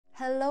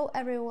Hello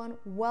everyone,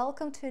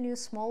 welcome to a new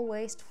small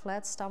waist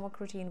flat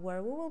stomach routine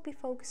where we will be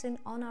focusing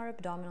on our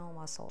abdominal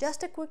muscles.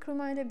 Just a quick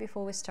reminder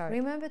before we start.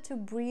 Remember to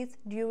breathe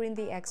during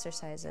the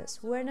exercises.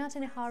 We're not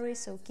in a hurry,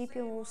 so keep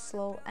your moves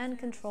slow and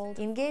controlled.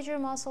 Engage your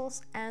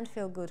muscles and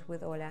feel good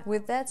with Olya.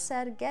 With that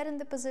said, get in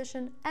the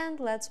position and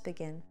let's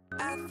begin.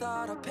 I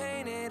thought I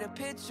painted a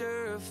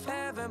picture of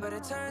heaven, but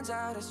it turns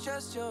out it's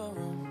just your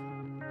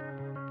room.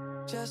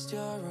 Just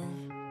your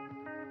room.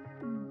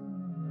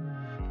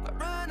 I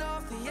run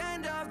off the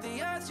end of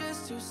the earth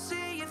just to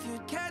see if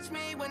you'd catch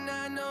me when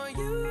I know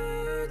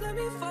you'd let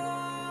me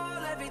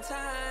fall every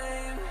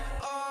time.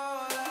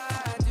 All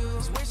I do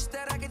is wish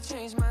that I could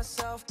change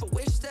myself, but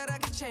wish that I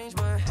could change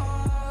my.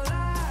 All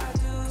I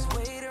do is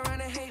wait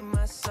around and hate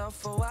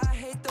myself. Oh, I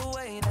hate the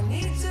way I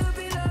need to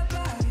be loved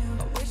by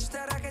you. I wish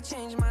that I could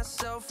change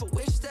myself, but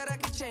wish that I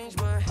could change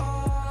my.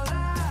 All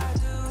I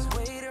do is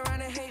wait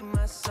around and hate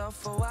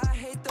myself. Oh, I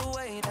hate the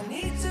way I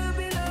need to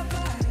be loved by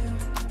you.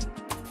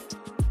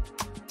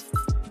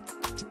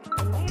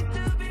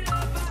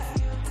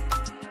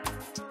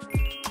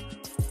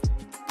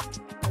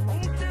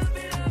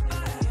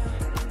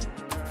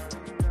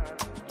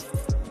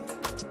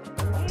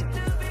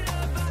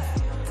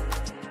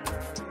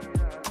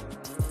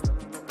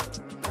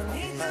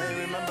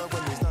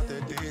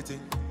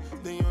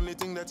 The only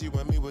thing that you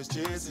and me was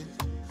chasing,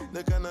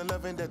 the kind of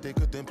loving that they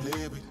couldn't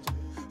play with.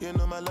 You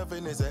know my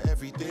loving is an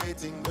everyday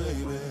thing,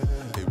 baby.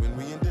 Hey, when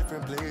we in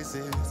different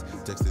places,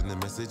 texting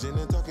and messaging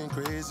and talking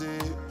crazy.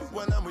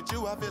 When I'm with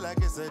you, I feel like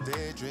it's a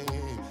daydream.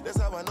 That's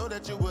how I know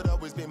that you would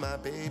always be my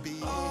baby.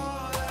 All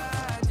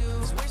I do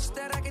is wish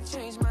that I could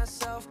change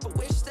myself, but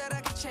wish that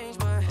I could change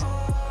my.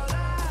 All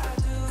I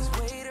do is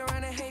wait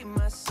around and hate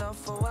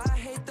myself. Oh, I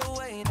hate the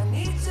way I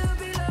need to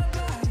be loved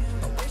by you.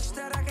 I wish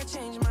that I could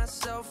change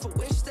myself, I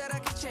wish that I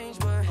could change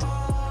my.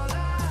 All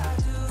I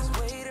do is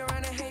wait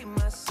around and hate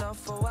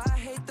myself. Oh, I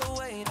hate the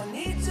way I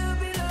need to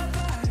be loved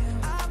by you.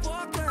 I've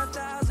walked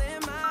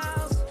 1,000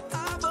 miles,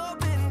 I've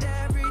opened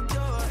every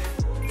door.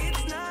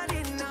 It's not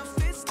enough,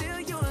 it's still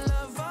your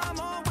love I'm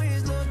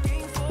always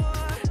looking for.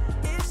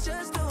 It's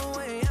just the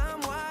way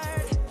I'm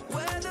wired,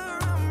 whether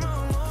I'm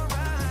wrong or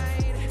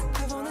right.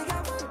 I've only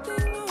got one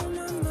thing on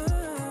my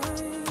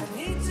mind. I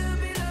need to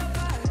be loved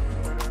by you.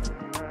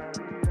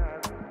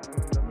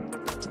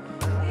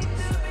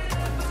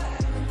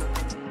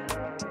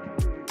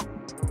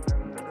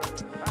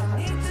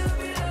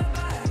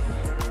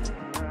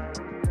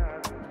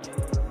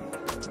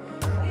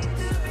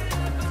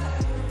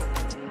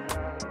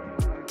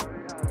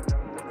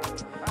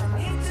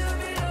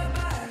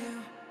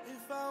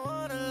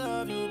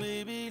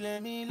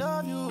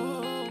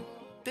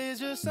 There's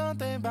just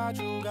something about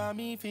you got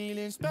me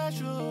feeling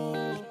special.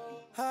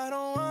 I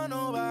don't want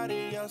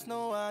nobody else,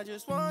 no, I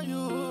just want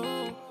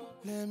you.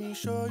 Let me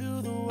show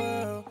you the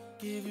world,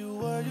 give you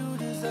what you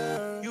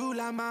deserve. You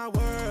like my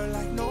world,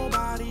 like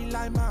nobody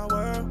like my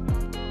world.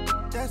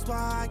 That's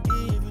why I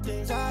give you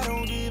things I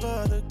don't give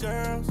other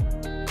girls.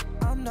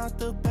 I'm not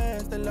the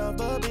best at love,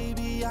 but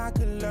baby I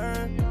can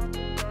learn.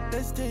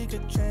 Let's take a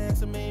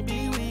chance and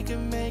maybe we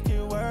can make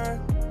it work.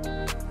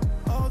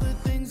 All the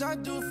things I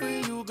do for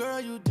you, girl,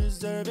 you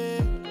deserve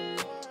it.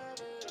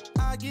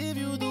 I give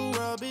you the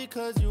world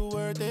because you're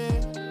worth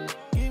it.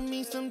 Give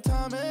me some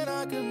time and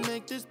I can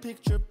make this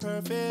picture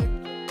perfect.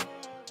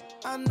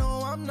 I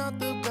know I'm not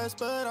the best,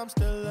 but I'm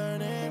still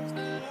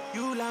learning.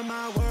 You like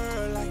my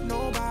world, like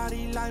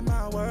nobody like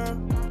my world.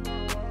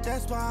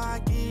 That's why I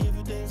give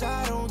you things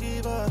I don't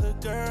give other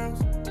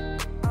girls.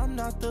 I'm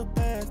not the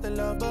best at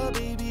love, but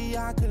baby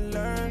I can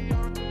learn.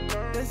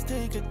 Let's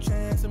take a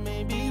chance and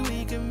maybe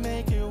we can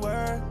make it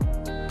work.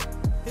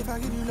 If I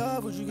give you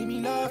love, would you give me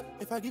love?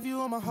 If I give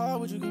you all my heart,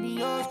 would you give me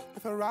yours?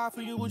 If I ride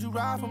for you, would you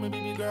ride for me,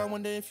 baby girl?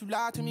 Wonder if you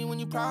lied to me when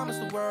you promised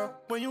the world.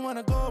 Where you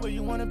wanna go, where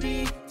you wanna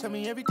be. Tell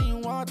me everything you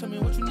want, tell me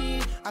what you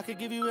need. I could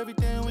give you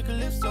everything, we could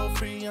live so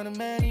free. I'm the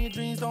man in your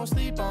dreams, don't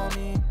sleep on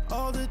me.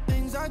 All the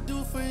things I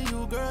do for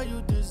you, girl,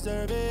 you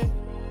deserve it.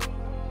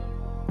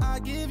 I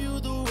give you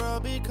the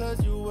world because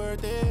you're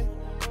worth it.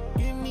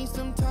 Give me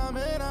some time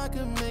and I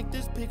can make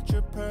this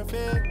picture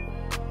perfect.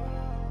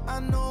 I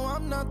know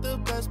I'm not the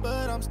best,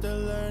 but I'm still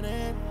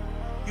learning.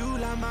 You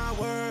like my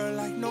world,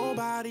 like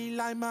nobody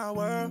like my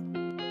world.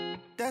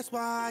 That's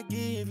why I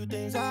give you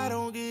things I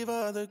don't give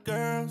other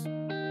girls.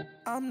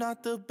 I'm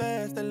not the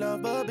best at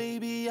love, but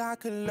baby I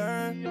can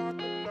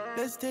learn.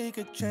 Let's take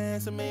a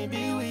chance and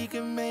maybe we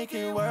can make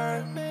it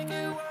work.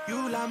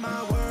 You like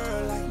my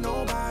world, like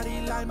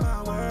nobody like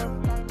my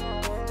world.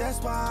 That's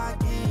why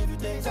I give you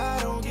things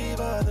I don't give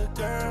other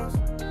girls.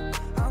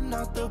 I'm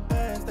not the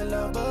best at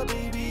love, but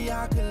baby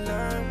I can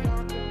learn.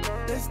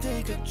 Let's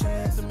take a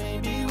chance and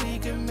maybe we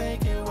can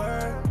make it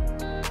work.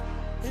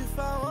 If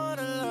I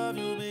wanna love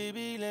you,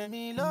 baby, let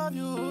me love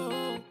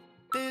you.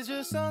 There's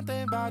just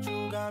something about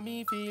you got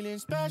me feeling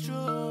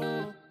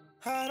special.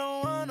 I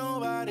don't want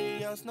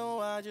nobody else, no,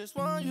 I just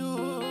want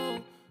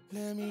you.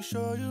 Let me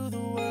show you the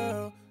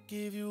world,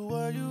 give you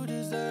what you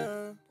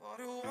deserve.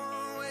 Want a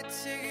one-way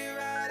ticket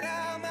right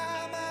out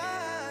my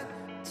mind.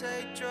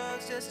 Take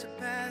drugs just to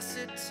pass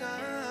the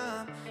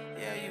time.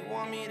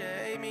 me to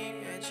hate me,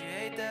 and you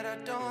hate that I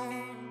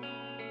don't.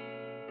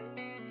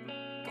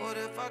 But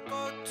if I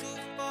go too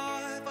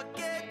far, if I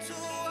get too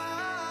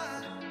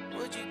high,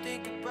 would you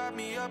think about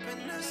me up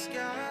in the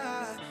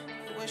sky?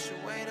 I wish the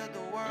weight of the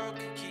world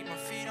could keep my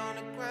feet on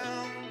the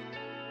ground.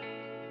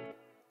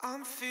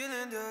 I'm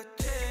feeling the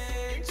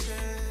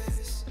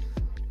changes,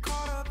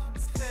 caught up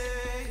in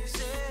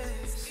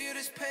phases. Feel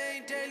this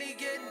pain daily,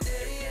 getting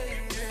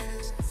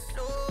dangerous.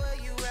 Know where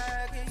you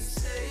at, can you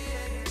say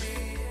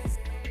me?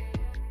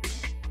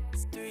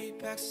 3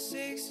 packs of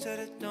 6 to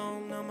the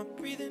dome, now my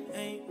breathing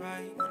ain't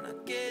right. When I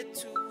get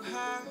too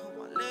high,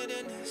 I land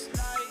in this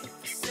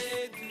life.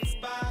 Say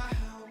goodbye,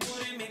 how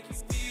would it make you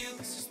feel?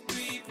 This is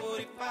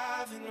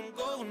 3:45 and I'm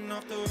going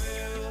off the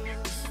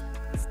rails.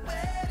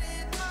 Where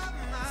did my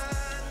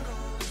mind go?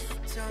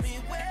 Tell me,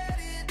 where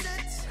did the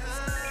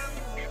time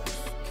go?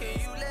 Can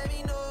you let me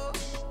know?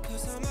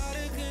 Cause I'm out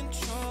of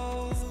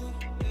control.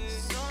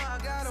 So I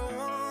got a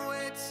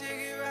one-way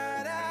ticket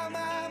right out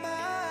my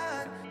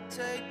mind.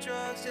 Take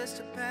drugs just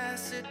to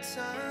pass the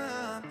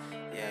time.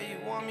 Yeah, you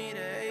want me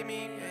to hate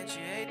me, and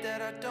you hate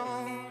that I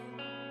don't.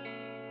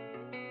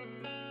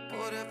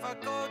 But if I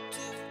go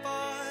too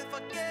far, if I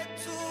get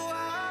too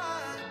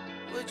high,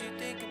 would you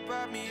think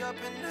about me up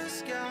in the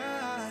sky?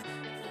 I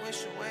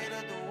wish the weight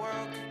of the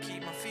world could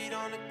keep my feet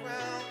on the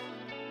ground.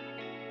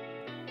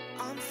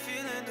 I'm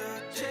feeling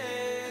the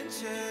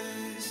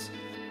changes,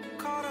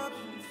 caught up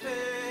in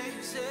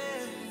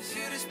phases.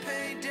 Feel this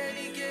pain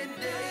daily, getting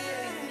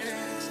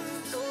dangerous.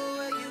 Know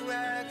where you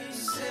at, can you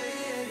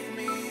save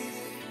me?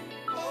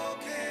 Oh,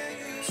 can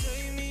you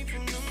save me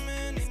from the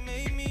man they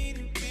made me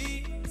to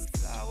be?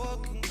 Flower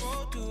can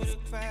grow through the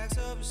cracks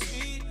of a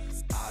street.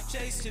 I'll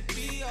chase to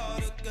be all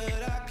the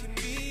good I can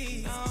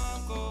be. Now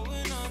I'm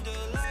going under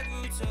like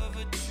roots of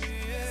a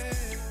tree, yeah.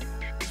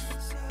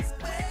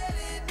 Where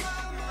did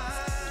my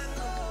mind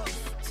go?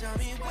 Tell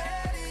me,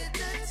 where did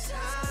the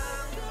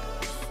time go?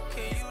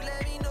 Can you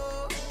let me know?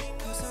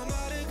 Cause I'm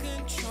out of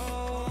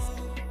control.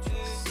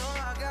 So I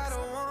got a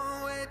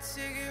one-way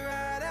ticket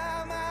right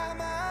out my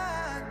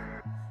mind.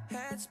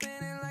 Head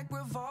spinning like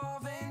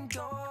revolving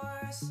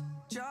doors.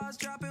 Jaws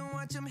dropping,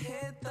 watch them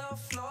hit the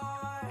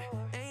floor.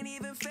 Ain't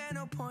even fair,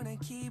 no point in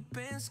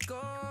keeping score.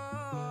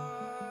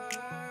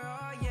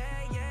 Oh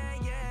yeah, yeah,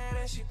 yeah,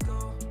 there she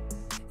go.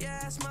 Yeah,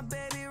 that's my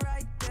baby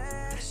right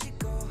there. There she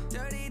go.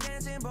 Dirty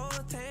dancing,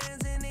 both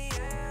hands in the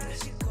air. There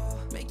she go.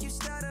 Make you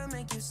stutter,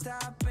 make you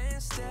stop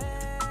and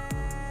stare.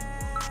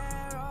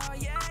 Oh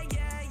yeah,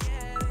 yeah,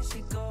 yeah, there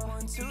she go.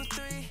 1, 2,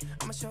 3,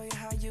 I'ma show you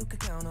how you can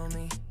count on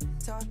me.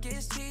 Talk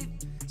is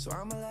cheap, so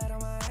I'ma let all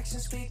my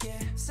actions speak,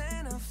 yeah.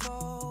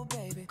 Centerfold,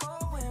 baby,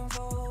 going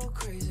full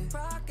crazy.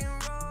 Rock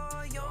and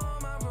roll, you're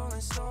my rolling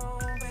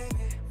stone,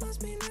 baby. Must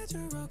be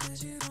natural,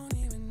 cause you don't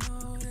even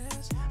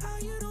notice how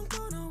you don't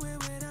go nowhere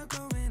without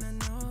going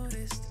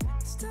unnoticed.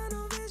 It's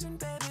tunnel vision,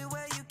 baby,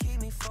 where you keep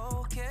me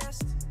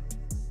focused.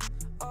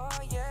 Oh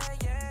yeah,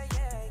 yeah,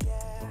 yeah,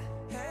 yeah.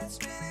 Head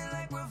spinning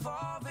like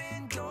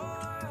revolving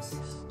doors.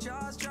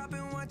 Jaws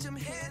dropping, watch them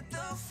hit the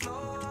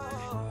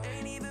floor.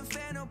 Ain't even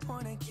fair, no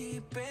point in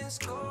keeping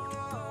score.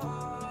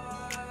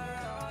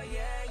 Oh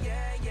yeah,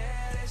 yeah,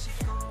 yeah, there she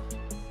go.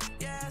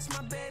 Yeah, that's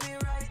my baby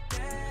right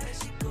there. There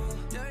she go.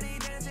 Dirty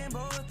dancing,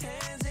 both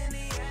hands in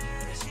the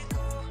air. There she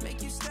go.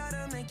 Make you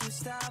stutter, make you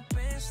stop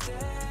and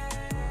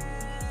stare.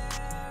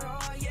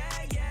 Oh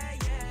yeah, yeah,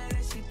 yeah,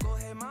 there she go.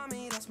 Hey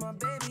mommy, that's my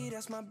baby,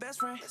 that's my best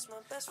friend.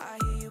 I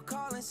hear you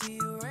calling, see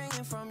you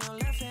ringing from your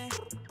left hand.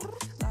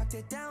 Locked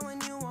it down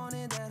when you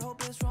wanted that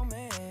hopeless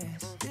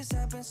romance. This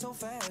happens so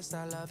fast,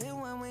 I love it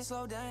when we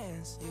slow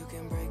dance. You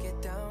can break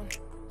it down,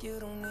 you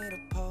don't need a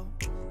pole.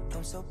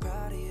 I'm so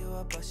proud of you,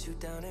 I bust you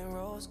down in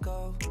rose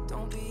gold.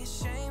 Don't be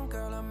ashamed,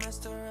 girl, I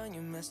messed around,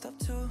 you messed up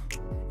too.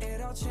 It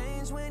all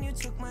changed when you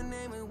took my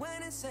name, we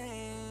went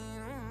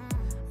insane.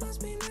 Must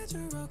be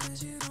natural,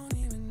 cause you don't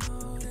even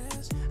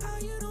notice how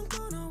you don't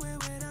go nowhere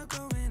without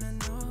going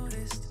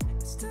unnoticed.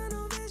 It's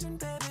tunnel vision,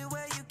 baby,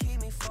 where you keep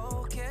me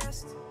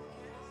focused.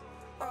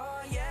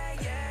 Oh yeah,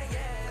 yeah,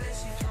 yeah, there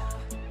she go.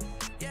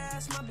 Yeah,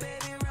 that's my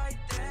baby right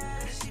there.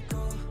 There she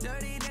go.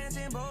 Dirty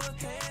dancing,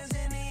 both hands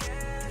in the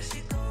air. There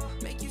she go.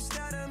 Make you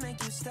stutter, make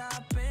you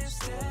stop and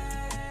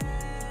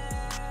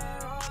stare.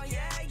 Oh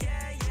yeah,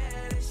 yeah,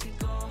 yeah, there she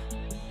go.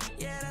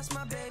 Yeah, that's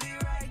my baby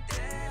right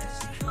there. There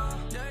she go.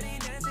 Dirty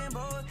dancing,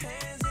 both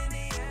hands in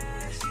the air.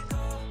 There she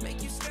go.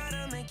 Make you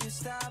stutter, make you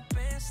stop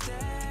and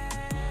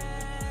stare.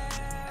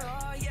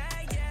 Oh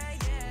yeah, yeah,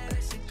 yeah,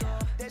 there she go.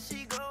 There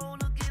she go,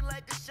 looking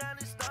like a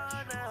shining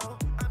star now.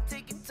 I'm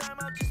taking time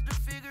out just to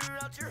figure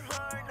out your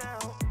heart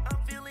now. I'm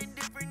feeling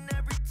different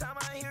every time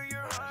I hear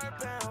your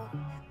heart pound.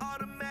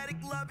 Automatic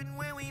loving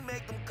when we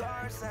make them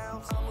car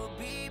sounds. I'm a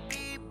beep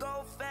beep,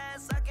 go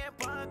fast, I can't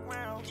park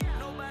round.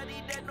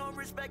 Nobody that no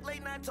respect,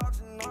 late night talks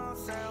and all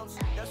sounds.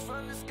 That's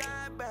from the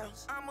sky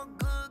bounce. I'm a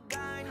good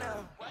guy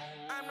now.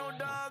 I'm no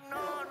dog,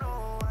 no,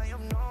 no, I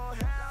am no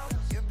hound.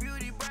 Your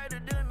beauty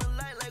brighter than the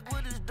light, like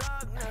what is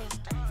dark now.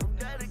 From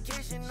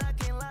dedication, I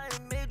can't lie,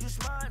 it made you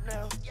smart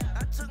now.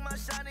 I took my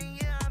shot and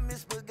yeah, I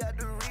missed, but got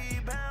the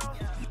rebound.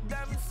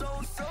 Got me so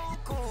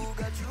cold.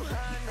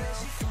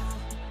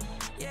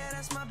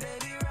 that's my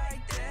baby right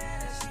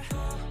there.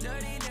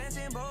 Dirty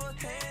dancing,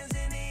 both hands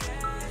in the air.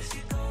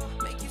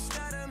 Make you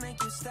stutter,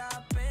 make you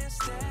stop and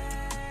stare.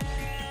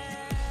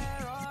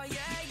 Oh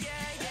yeah,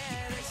 yeah,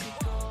 yeah, there she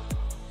go.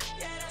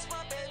 Yeah, that's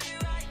my baby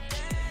right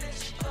there. There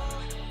she go.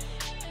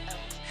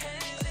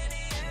 Hands in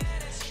the air,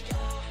 there she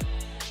go.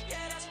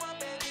 Yeah, that's my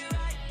baby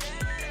right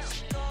there. There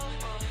she go.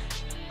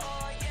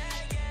 Oh yeah,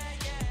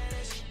 yeah, yeah,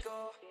 there she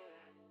go.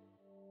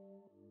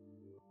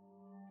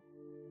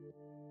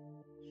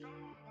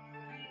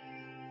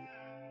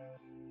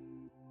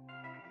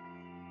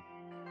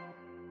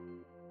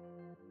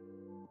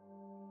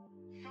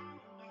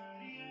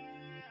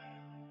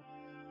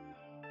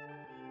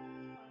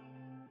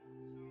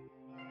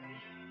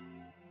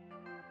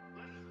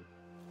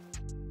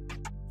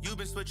 You've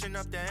been switching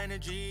up the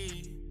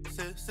energy,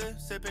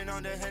 sipping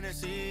on the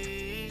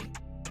Hennessy.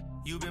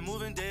 You've been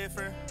moving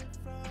different,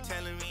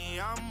 telling me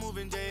I'm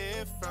moving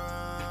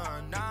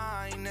different. Nah,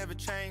 I ain't never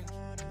changed.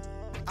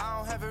 I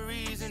don't have a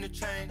reason to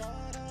change.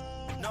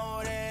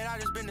 Know that I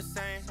just been the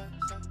same.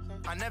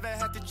 I never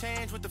had to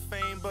change with the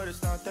fame, but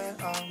it's not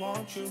that I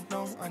want you,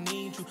 no, I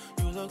need you.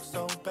 You look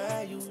so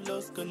bad, you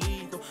look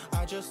illegal.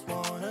 I just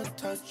wanna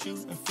touch you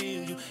and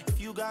feel you. If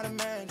you got a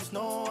man, just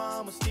know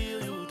I'ma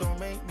steal you. Don't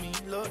make me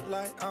look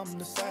like I'm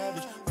the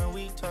savage. When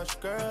we touch,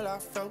 girl, I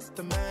felt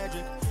the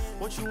magic.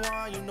 What you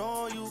want, you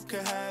know you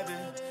can have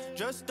it.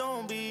 Just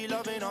don't be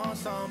loving on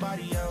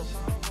somebody else.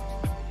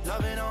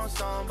 Loving on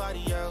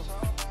somebody else.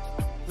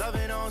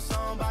 Loving on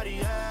somebody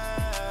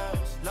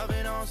else.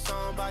 Loving on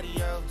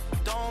somebody else.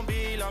 Don't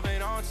be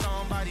loving on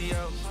somebody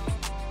else.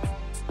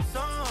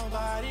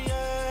 Somebody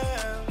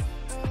else.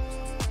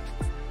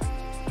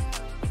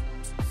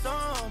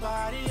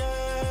 Somebody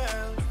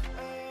else.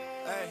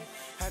 Hey,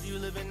 have you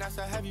living nice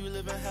or have you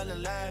living hella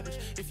lavish?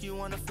 If you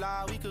wanna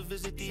fly, we could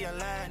visit the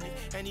Atlantic.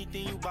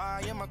 Anything you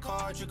buy in my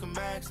card, you can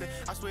max it.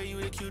 I swear you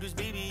the cutest,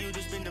 baby, you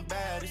just been the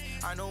baddest.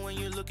 I know when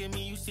you look at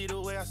me, you see the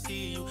way I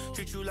see you.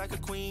 Treat you like a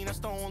queen, that's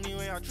the only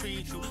way I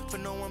treat you. Put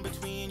no one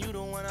between, you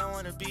the one I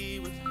wanna be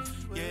with.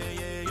 Yeah,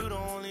 yeah, you the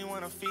only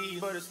one I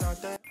feel, but it's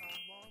not that.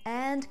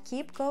 And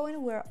keep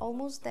going, we're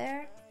almost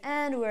there.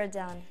 And we're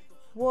done.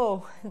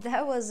 Whoa,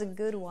 that was a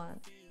good one.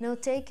 Now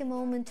take a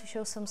moment to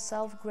show some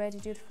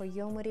self-gratitude for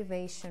your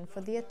motivation, for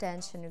the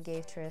attention you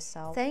gave to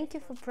yourself. Thank you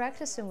for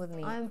practicing with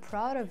me. I'm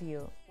proud of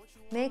you.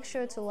 Make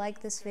sure to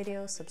like this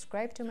video,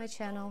 subscribe to my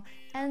channel,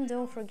 and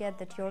don't forget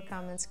that your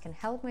comments can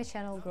help my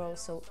channel grow,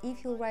 so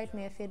if you'll write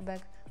me a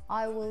feedback,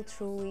 I will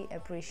truly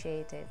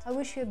appreciate it. I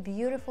wish you a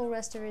beautiful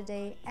rest of your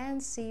day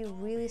and see you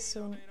really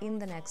soon in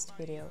the next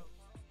video.